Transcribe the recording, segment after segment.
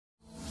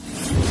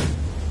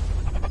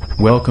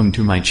Welcome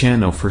to my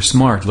channel for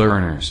smart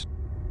learners.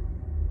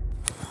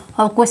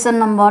 अब question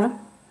number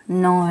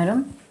 9 हेरौं।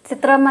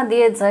 चित्रमा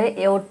दिए चाहिँ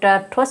एउटा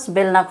ठोस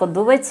बेलनाको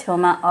दुवै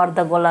छेउमा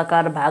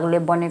अर्धगोलाकार भागले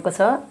बनेको छ।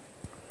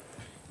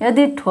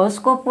 यदि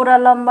ठोसको पूरा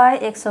लम्बाइ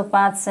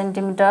 105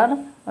 सेन्टिमिटर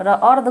र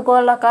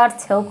अर्धगोलाकार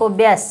छेउको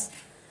व्यास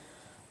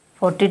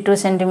 42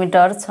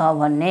 सेन्टिमिटर छ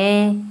भने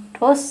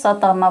ठोस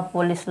सतहमा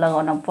पोलिस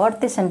लगाउन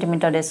प्रति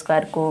सेन्टिमिटर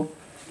स्क्वायरको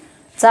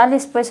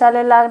 40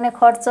 पैसाले लाग्ने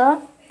खर्च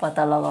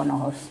पत्ता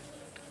लगाउनुहोस्।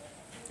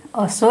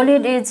 A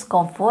solid is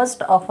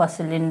composed of a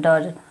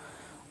cylinder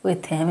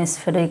with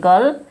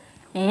hemispherical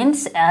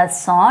ends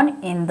as shown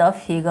in the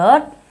figure.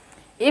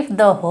 If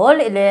the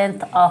whole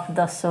length of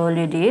the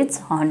solid is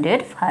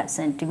 105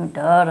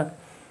 centimeter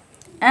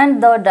and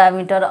the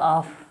diameter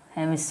of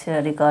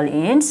hemispherical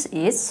ends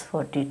is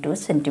 42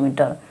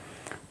 centimeter,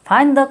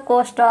 find the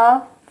cost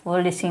of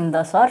polishing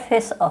the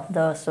surface of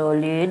the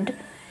solid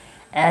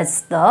as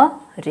the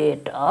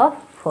rate of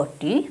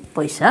 40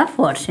 paisa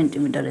per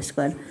centimeter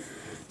square.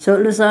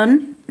 Solution: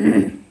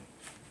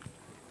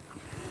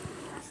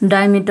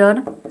 diameter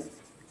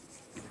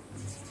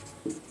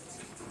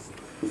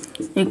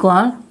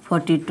equal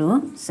 42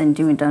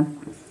 centimeter,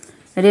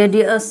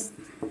 radius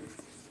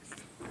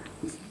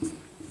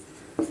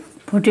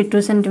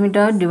 42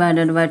 centimeter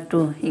divided by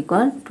 2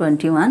 equal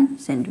 21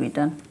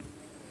 centimeter.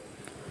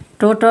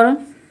 Total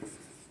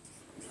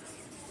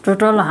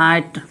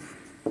height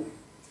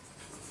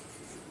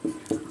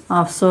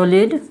of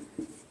solid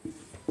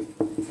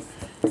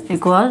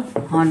equal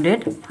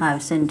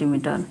 105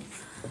 centimeter.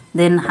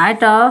 Then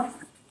height of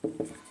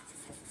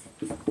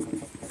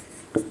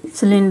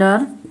cylinder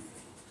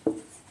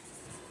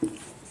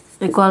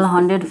equal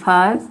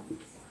 105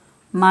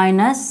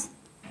 minus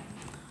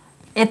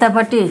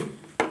यतापट्टि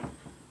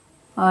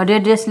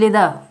radius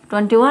लिँदा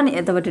 21,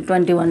 यतापट्टि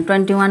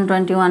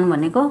 21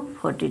 भनेको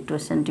 42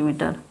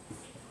 centimetre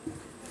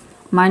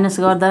minus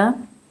गर्दा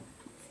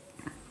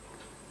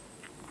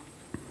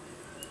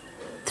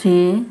 3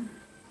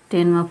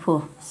 10 मा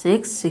 4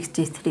 6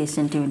 63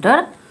 centimetre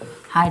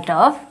height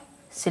of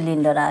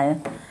cylinder आयो।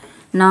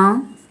 Now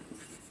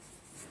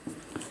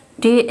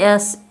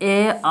TSA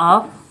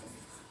of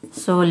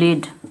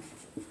solid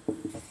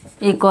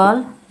equal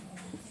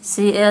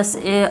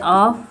CSA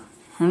of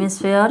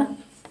hemisphere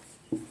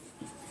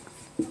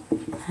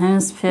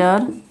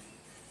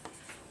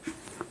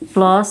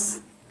plus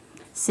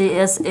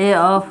CSA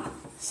of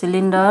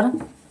cylinder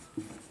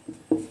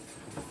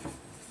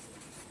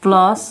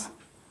plus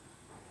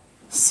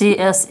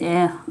CSA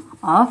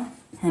of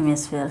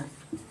hemisphere.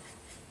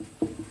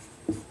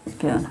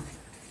 Pure.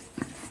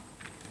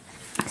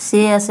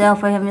 CSA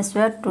of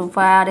hemisphere 2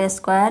 pi r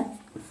square,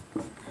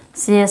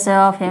 CSA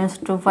of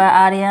hemisphere 2 pi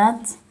r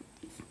inch,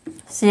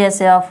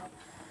 CSA of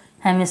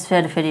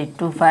hemisphere फेरि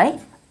 2 pi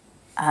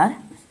r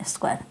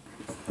square.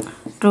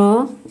 2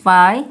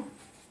 pi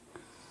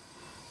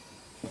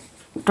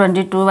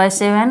 22 by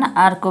 7,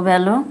 r को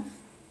value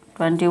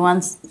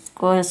 21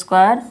 को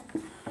square,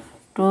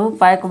 2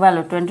 pi को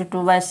value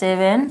 22 by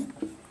 7,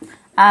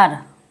 r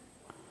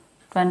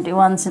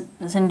 21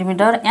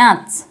 centimetre,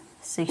 inch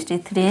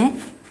 63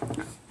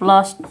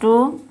 plus 2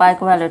 pi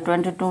को value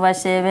 22 by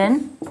 7,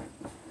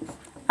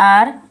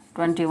 r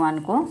 21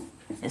 को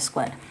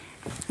square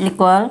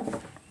equal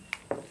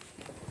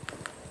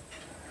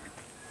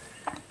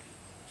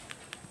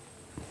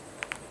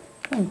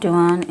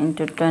 21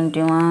 into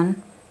 21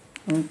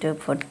 into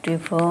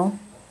 44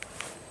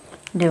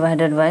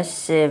 divided by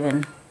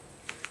 7.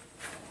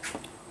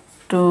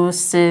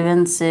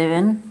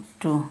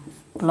 2772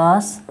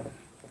 plus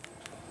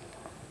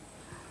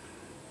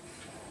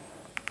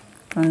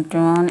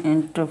 21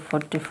 into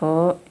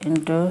 44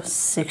 into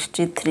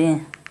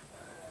 63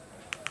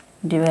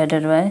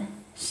 divided by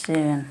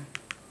 7.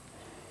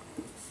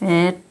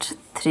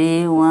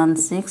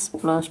 8316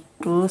 plus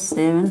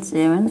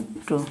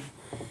 2772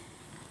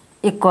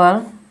 equal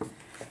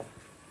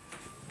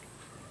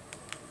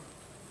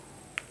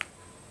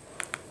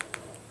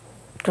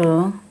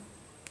 2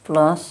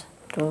 plus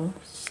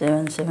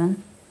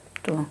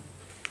 2772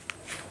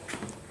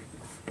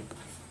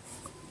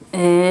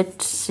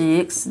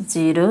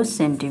 860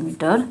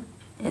 centimetre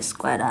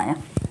square आयो।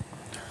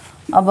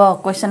 अब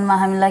क्वेशनमा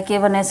हामीलाई के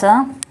भनेछ,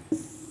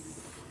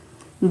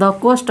 the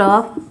cost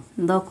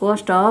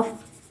of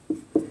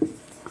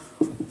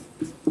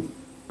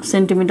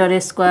centimetre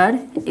square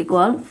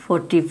equal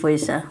 40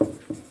 पैसा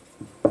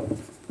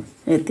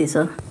यति छ।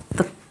 त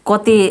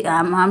कति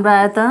हाम्रो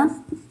आयो त,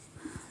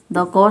 the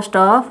cost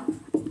of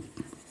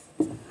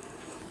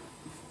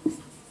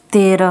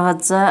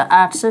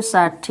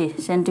 13,860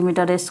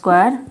 centimetre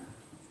square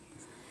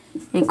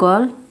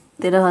equal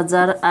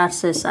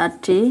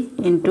 13,860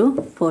 into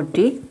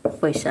 40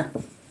 पैसा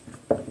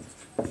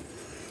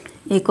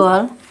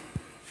इक्वल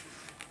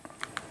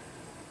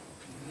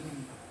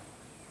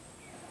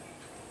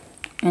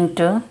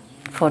into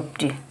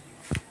 40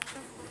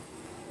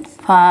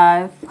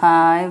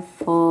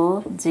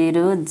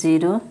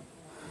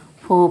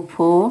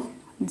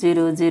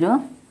 554004400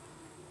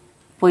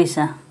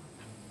 पैसा।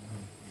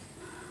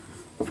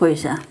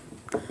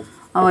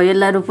 अब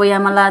यसलाई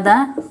रुपैयाँमा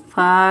लादा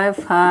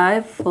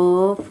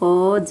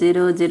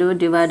 55440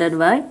 divided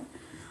by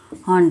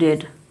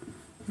 100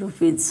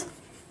 rupees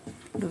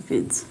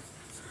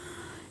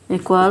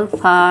equal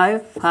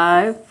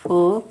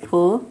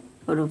 5544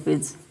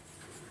 rupees.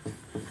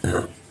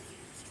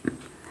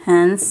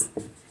 Hence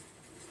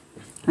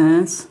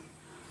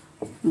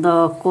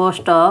the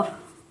cost of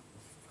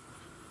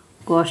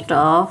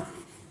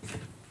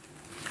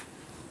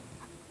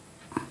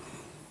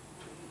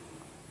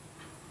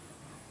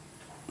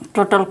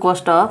total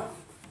cost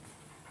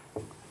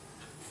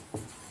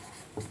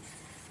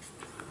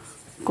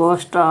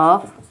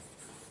of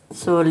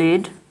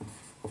solid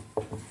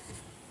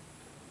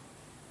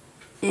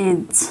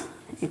is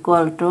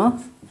equal to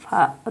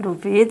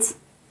rupees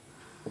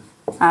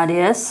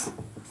Rs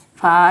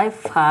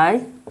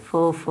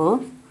 5544.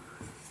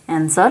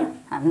 Answer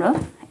हाम्रो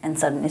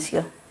एन्सर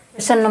निस्क्यो।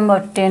 क्वेसन नम्बर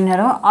 10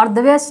 हेरौँ।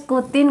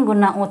 अर्धव्यासको 3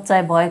 गुणा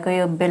उचाइ भएको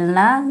यो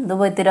बेलना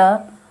दुवैतिर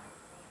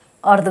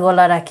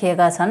अर्धगोला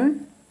राखिएका छन्।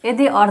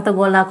 यदि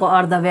अर्धगोलाको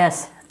अर्धव्यास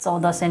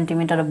 14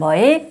 सेन्टिमिटर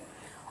भए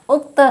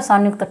उक्त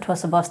संयुक्त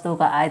ठोस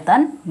वस्तुको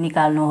आयतन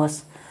निकाल्नुहोस्।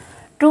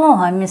 2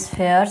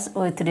 hemispheres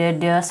with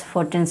radius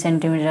 14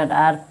 centimeter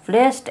are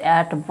placed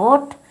at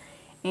both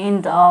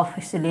ends of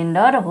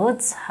cylinder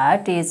whose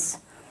height is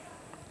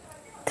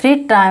 3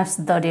 times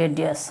the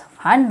radius.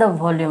 Find the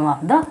volume of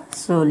the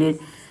solid.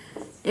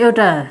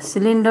 एउटा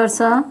सिलिन्डर छ,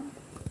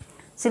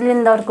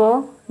 सिलिन्डरको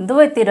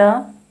दुवैतिर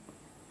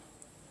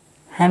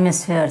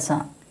हेमिस्फियर छ।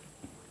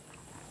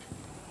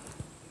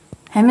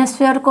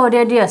 हेमिस्फियरको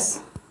रेडियस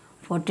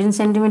 14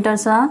 सेन्टिमिटर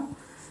छ,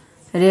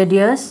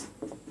 रेडियस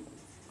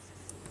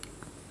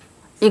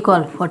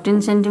इक्वल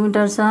 14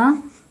 सेन्टिमिटर छ,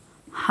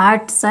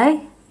 हाइट चाहिँ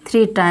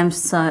 3 times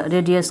छ,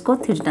 रेडियसको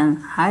 3 times,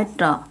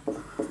 height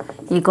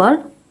equal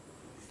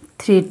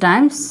 3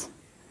 times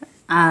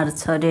are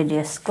छ,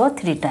 रेडियसको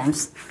 3 times,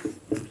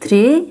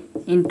 3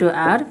 into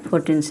r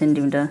 14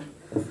 centimetre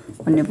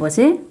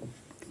भनेपछि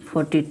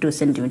 42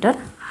 सेन्टिमिटर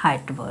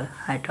हाइट भयो,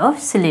 हाइट अफ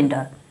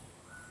सिलिन्डर।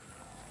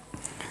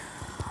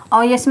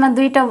 अब यसमा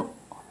दुईटा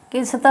के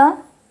छ त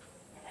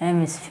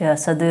हेमिस्फियर छ,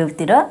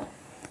 दुवैतिर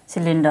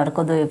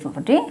सिलिन्डरको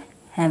दुवैपट्टि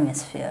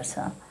हेमिस्फियर छ।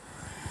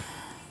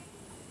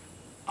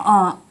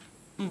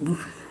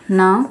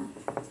 Now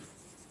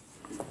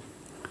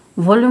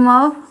volume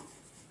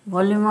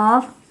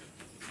of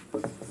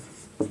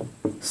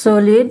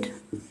solid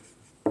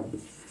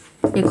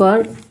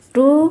equal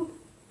 2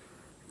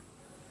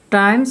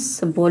 times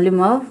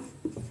volume of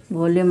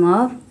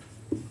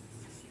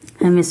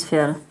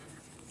hemisphere.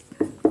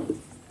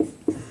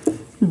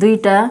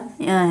 दुईटा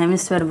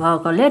हेमिस्फियर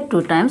भएकोले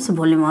 2 टाइम्स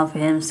भोल्युम अफ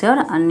हेमिस्फियर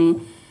अनि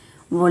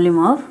volume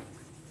of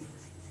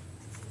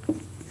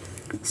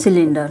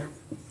cylinder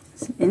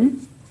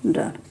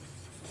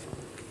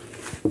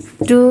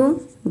 2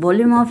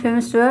 volume of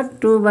hemisphere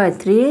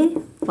 2/3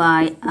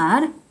 pi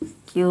r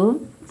cube,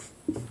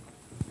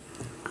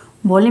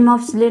 volume of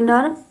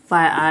cylinder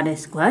pi r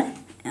square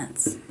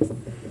h.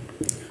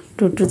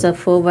 2 to the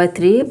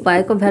 4/3, pi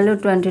को value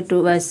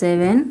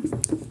 22/7,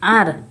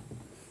 r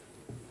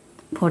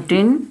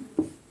 14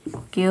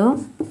 cube,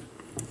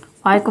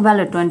 pi को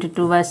value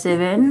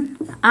 22/7,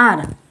 r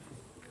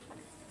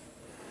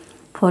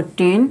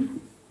 14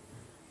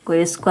 को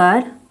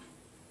square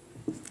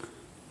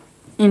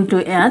into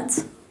h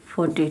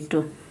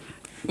 42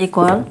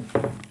 equal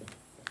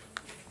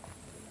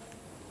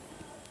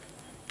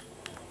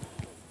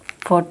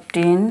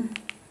 14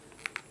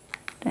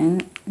 10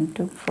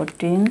 into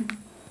 14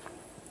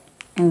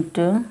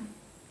 into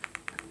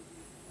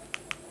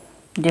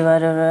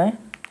divided by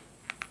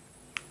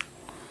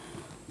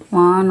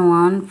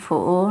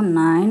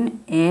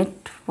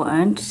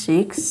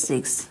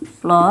 11498.66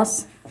 plus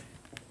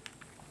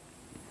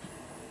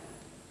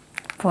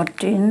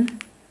 14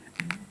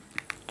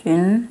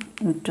 10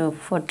 into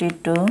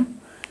 42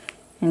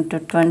 into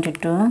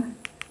 22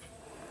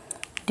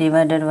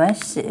 divided by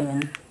 7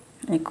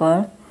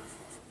 equal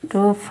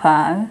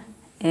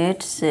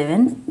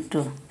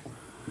 25872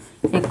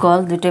 equal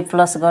दुईटै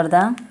plus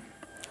गर्दा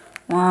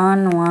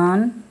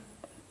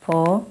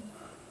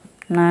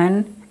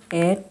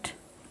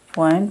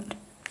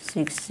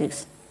 11498.66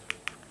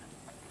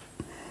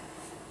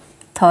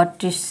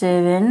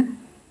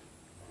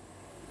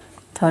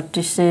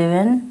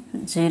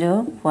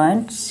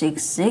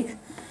 37.66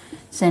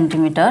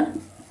 centimeter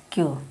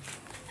cube.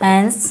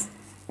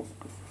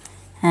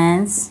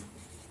 Hence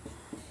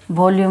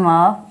volume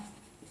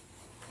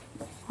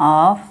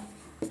of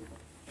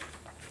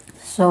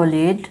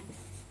solid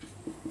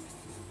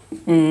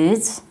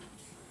is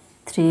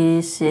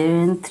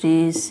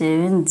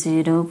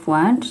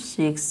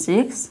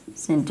 3737.66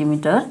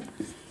 centimeter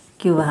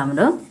cube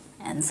हाम्रो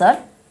answer.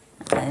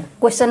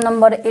 Question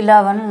number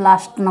 11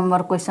 last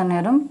number question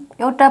हेरौँ।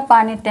 एउटा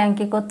पानी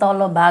ट्याङ्कीको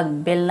तल्लो भाग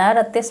बेलना र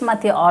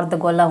त्यसमाथि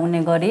अर्धगोला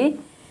हुने गरी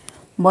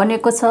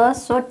बनेको छ।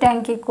 सो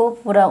ट्याङ्कीको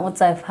पुरा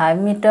उचाइ 5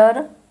 मिटर,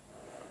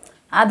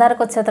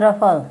 आधारको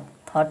क्षेत्रफल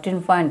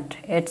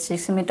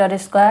 13.86 मिटर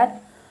स्क्वायर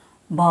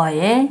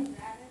भए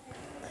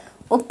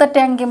उक्त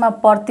ट्याङ्कीमा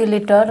प्रति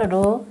लिटर रु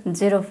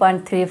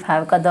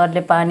 0.35 का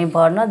दरले पानी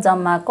भर्न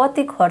जम्मा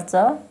कति खर्च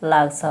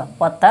लाग्छ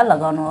पत्ता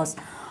लगाउनुहोस्।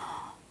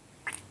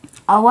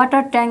 A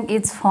water tank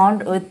is found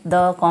with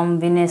the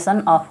combination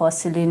of a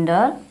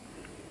cylinder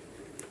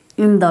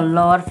in the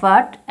lower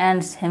part and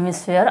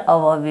hemisphere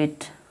above it.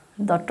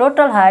 The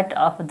total height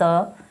of the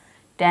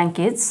tank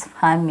is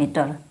 5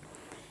 meter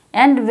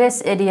and base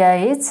area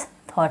is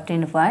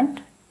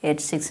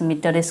 13.86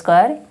 meter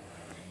square.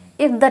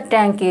 If the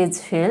tank is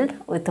filled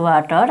with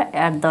water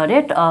at the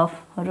rate of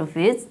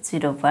rupees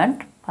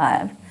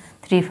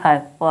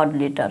 0.535 per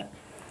liter,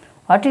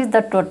 what is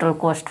the total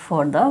cost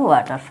for the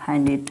water?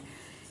 Find it.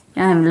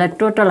 यहाँ हामीलाई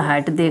total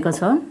height दिएको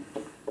छ।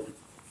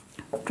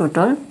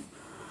 Total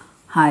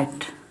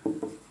height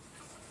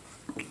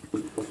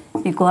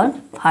equal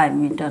 5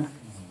 metre.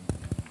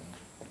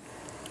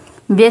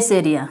 Base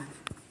area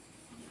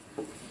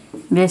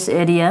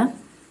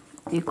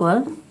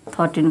equal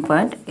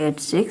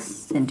 13.86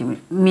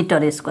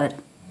 centimetre square.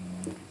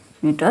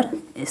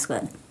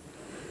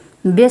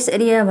 Base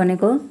area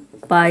भनेको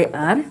पाई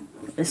are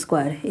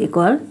square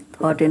equal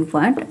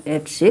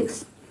 13.86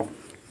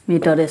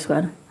 metre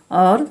square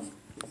और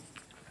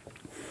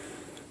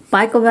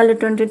पाई को value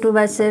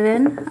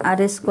 22/7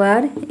 are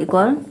square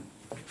equal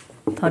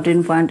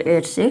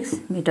 13.86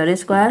 metre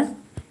square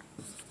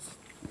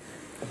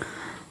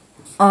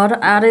और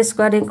are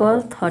square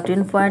equal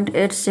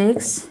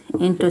 13.86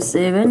 into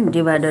 7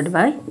 divided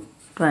by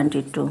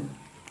 22।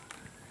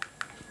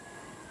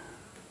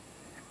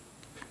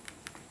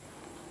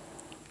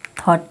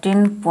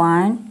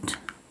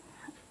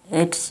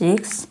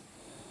 13.86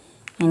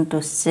 into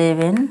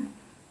 7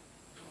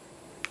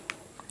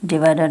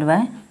 divided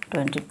by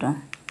 22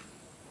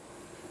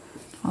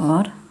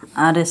 और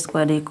are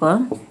square equal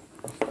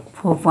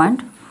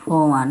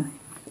 4.41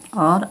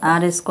 और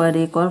are square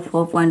equal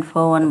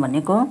 4.41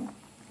 भनेको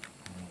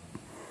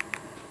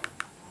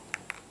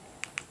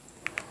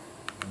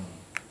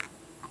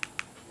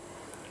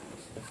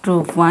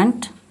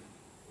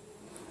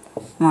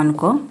 2.1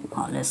 को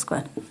whole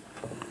square.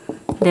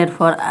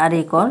 Therefore are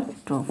equal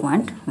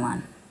 2.1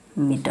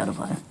 metre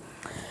भयो।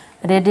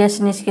 Radius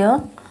निस्क्यो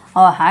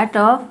और height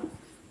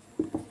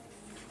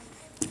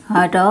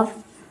of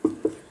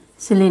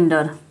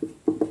cylinder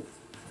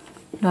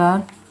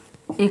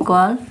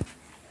equal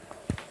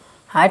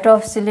height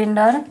of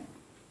cylinder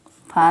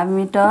 5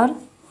 metre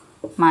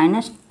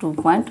minus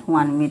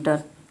 2.1 metre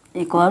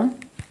equal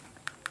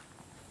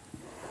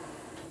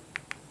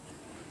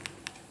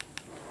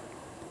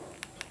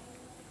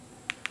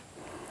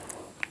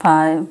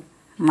 5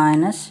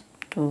 minus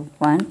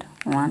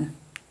 2.1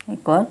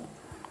 equal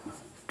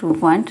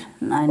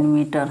 2.9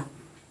 metre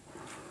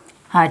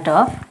height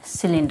of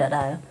cylinder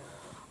आयो।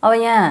 अब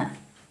यहाँ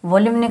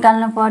वॉल्यूम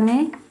निकाल्नु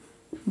पर्ने।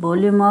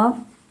 Volume of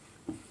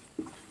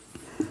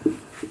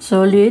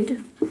solid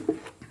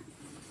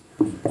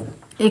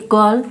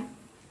equal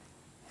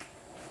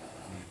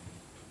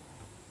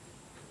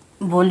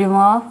volume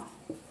of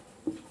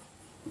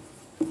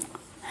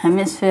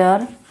hemisphere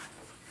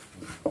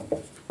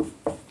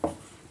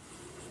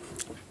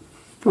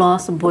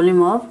plus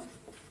volume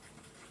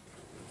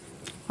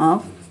of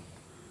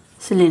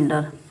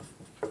cylinder.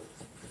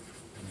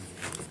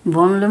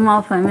 Volume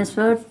of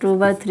hemisphere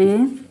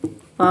 2/3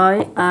 pi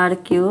r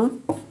cube.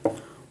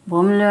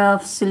 Volume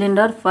of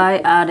cylinder pi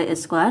r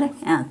square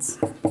h.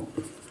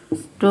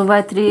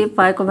 2/3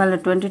 pi को value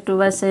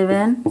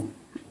 22/7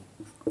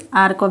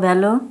 r को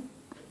value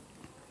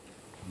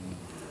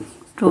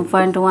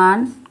 2.1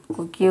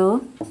 को cube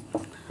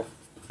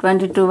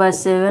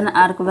 22/7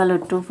 r को value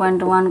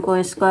 2.1 को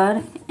square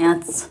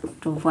h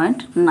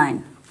 2.9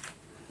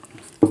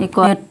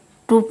 equal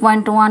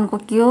 2.1 को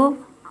cube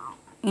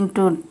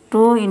into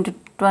 2 into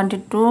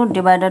 22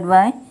 divided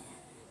by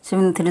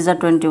 7 3 जा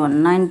 21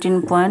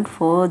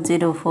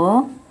 19.404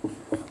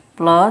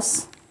 plus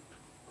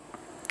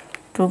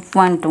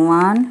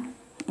 2.1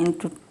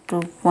 into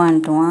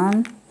 2.1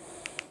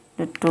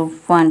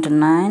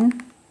 2.9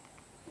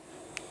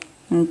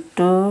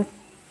 into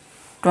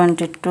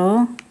 22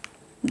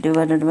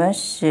 divided by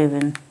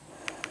 7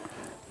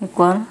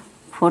 equal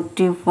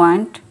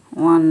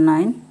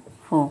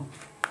 40.194.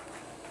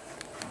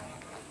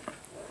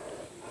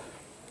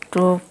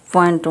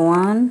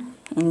 2.1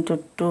 into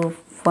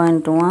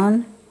 2.1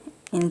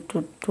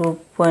 into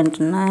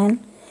 2.9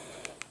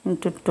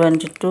 into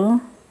 22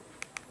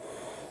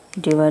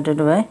 divided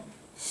by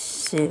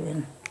 7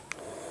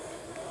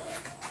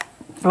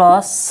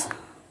 plus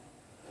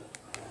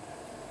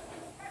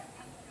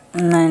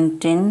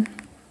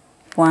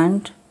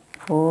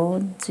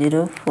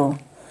 19.404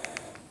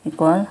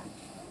 equal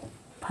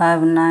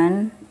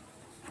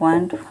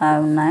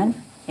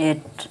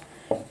 59.598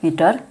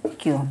 meter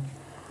cube.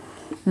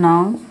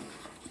 Now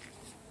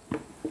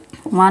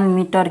 1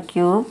 meter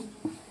cube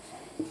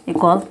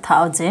equal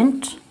 1000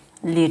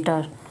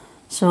 liter.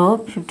 So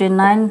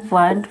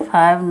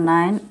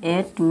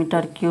 59.598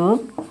 meter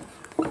cube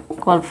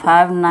equal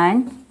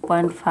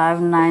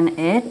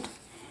 59.598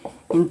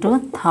 into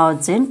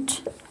 1000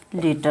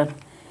 liter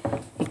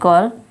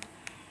equal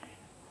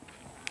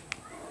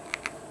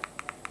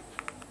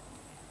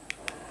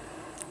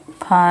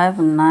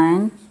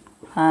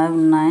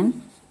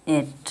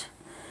 59598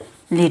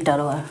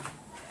 liter water.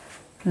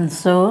 And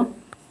so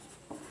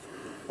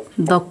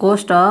the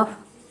cost of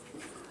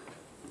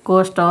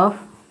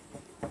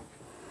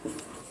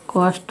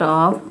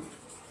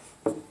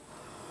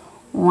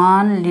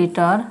 1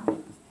 liter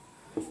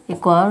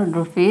equal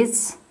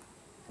rupees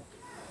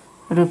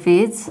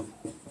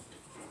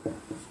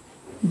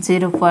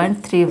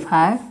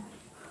 0.35.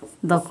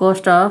 The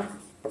cost of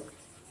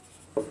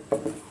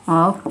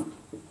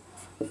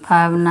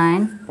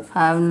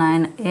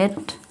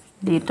 59598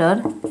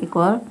 liter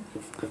equal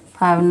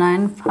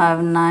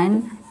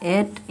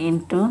 59598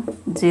 into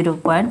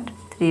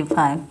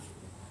 0.35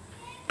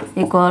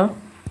 equal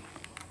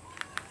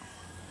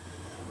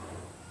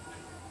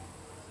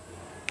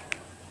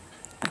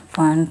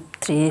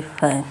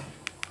 0.35.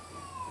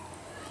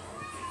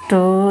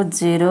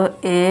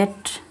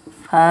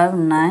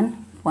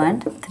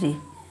 20859.3.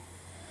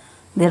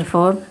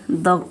 Therefore,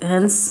 the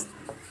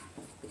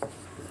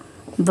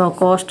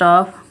cost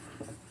of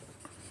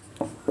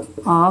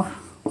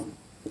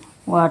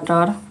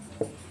water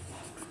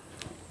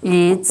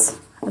is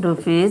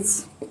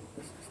rupees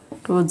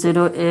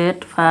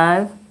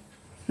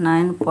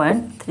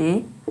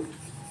 20859.3.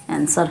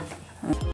 Answer.